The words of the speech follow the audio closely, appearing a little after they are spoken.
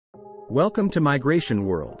Welcome to Migration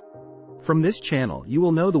World. From this channel you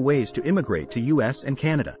will know the ways to immigrate to US and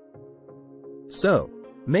Canada. So,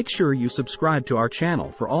 make sure you subscribe to our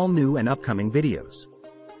channel for all new and upcoming videos.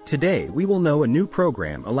 Today we will know a new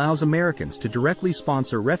program allows Americans to directly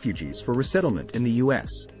sponsor refugees for resettlement in the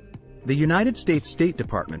US. The United States State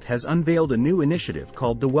Department has unveiled a new initiative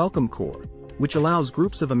called the Welcome Corps, which allows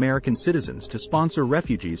groups of American citizens to sponsor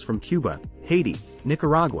refugees from Cuba, Haiti,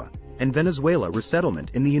 Nicaragua, and Venezuela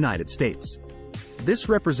resettlement in the United States. This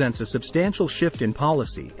represents a substantial shift in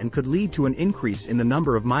policy and could lead to an increase in the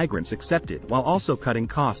number of migrants accepted while also cutting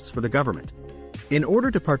costs for the government. In order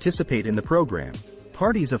to participate in the program,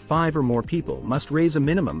 parties of 5 or more people must raise a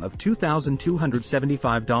minimum of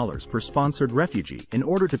 $2,275 per sponsored refugee in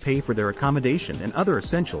order to pay for their accommodation and other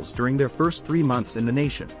essentials during their first 3 months in the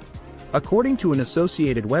nation. According to an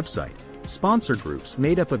associated website, sponsor groups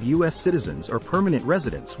made up of U.S. citizens or permanent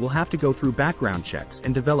residents will have to go through background checks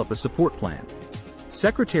and develop a support plan.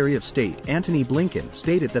 Secretary of State Antony Blinken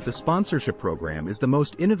stated that the sponsorship program is the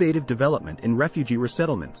most innovative development in refugee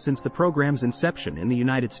resettlement since the program's inception in the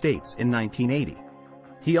United States in 1980.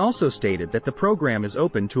 He also stated that the program is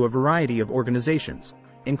open to a variety of organizations,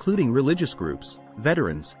 including religious groups,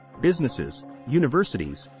 veterans, businesses,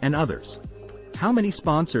 universities, and others. How many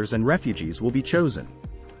sponsors and refugees will be chosen?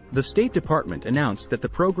 The State Department announced that the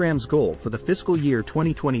program's goal for the fiscal year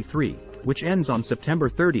 2023, which ends on September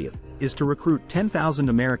 30th, is to recruit 10,000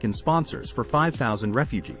 American sponsors for 5,000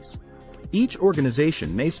 refugees. Each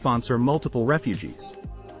organization may sponsor multiple refugees.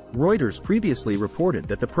 Reuters previously reported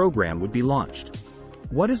that the program would be launched.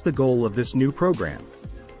 What is the goal of this new program?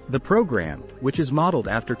 The program, which is modeled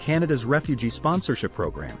after Canada's refugee sponsorship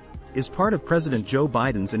program, is part of President Joe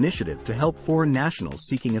Biden's initiative to help foreign nationals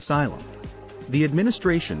seeking asylum. The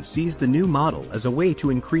administration sees the new model as a way to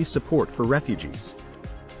increase support for refugees.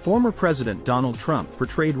 Former President Donald Trump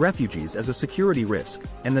portrayed refugees as a security risk,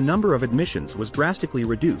 and the number of admissions was drastically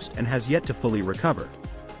reduced and has yet to fully recover.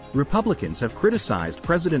 Republicans have criticized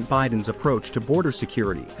President Biden's approach to border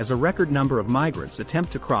security as a record number of migrants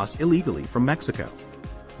attempt to cross illegally from Mexico.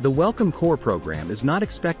 The Welcome Corps program is not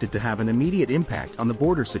expected to have an immediate impact on the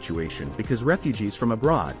border situation because refugees from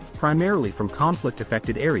abroad, primarily from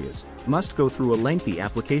conflict-affected areas, must go through a lengthy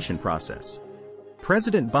application process.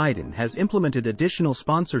 President Biden has implemented additional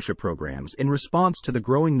sponsorship programs in response to the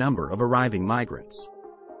growing number of arriving migrants.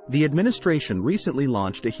 The administration recently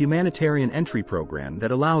launched a humanitarian entry program that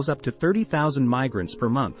allows up to 30,000 migrants per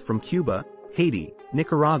month from Cuba, Haiti,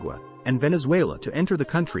 Nicaragua, and Venezuela to enter the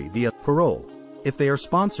country via parole, if they are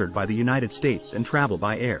sponsored by the United States and travel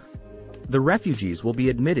by air. The refugees will be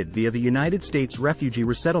admitted via the United States Refugee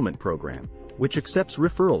Resettlement Program, which accepts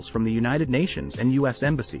referrals from the United Nations and U.S.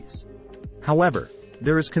 embassies. However,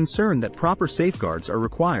 there is concern that proper safeguards are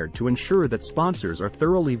required to ensure that sponsors are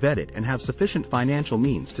thoroughly vetted and have sufficient financial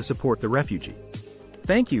means to support the refugee.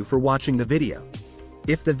 Thank you for watching the video.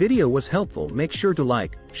 If the video was helpful, make sure to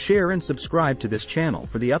like, share and subscribe to this channel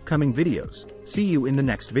for the upcoming videos. See you in the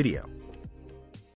next video.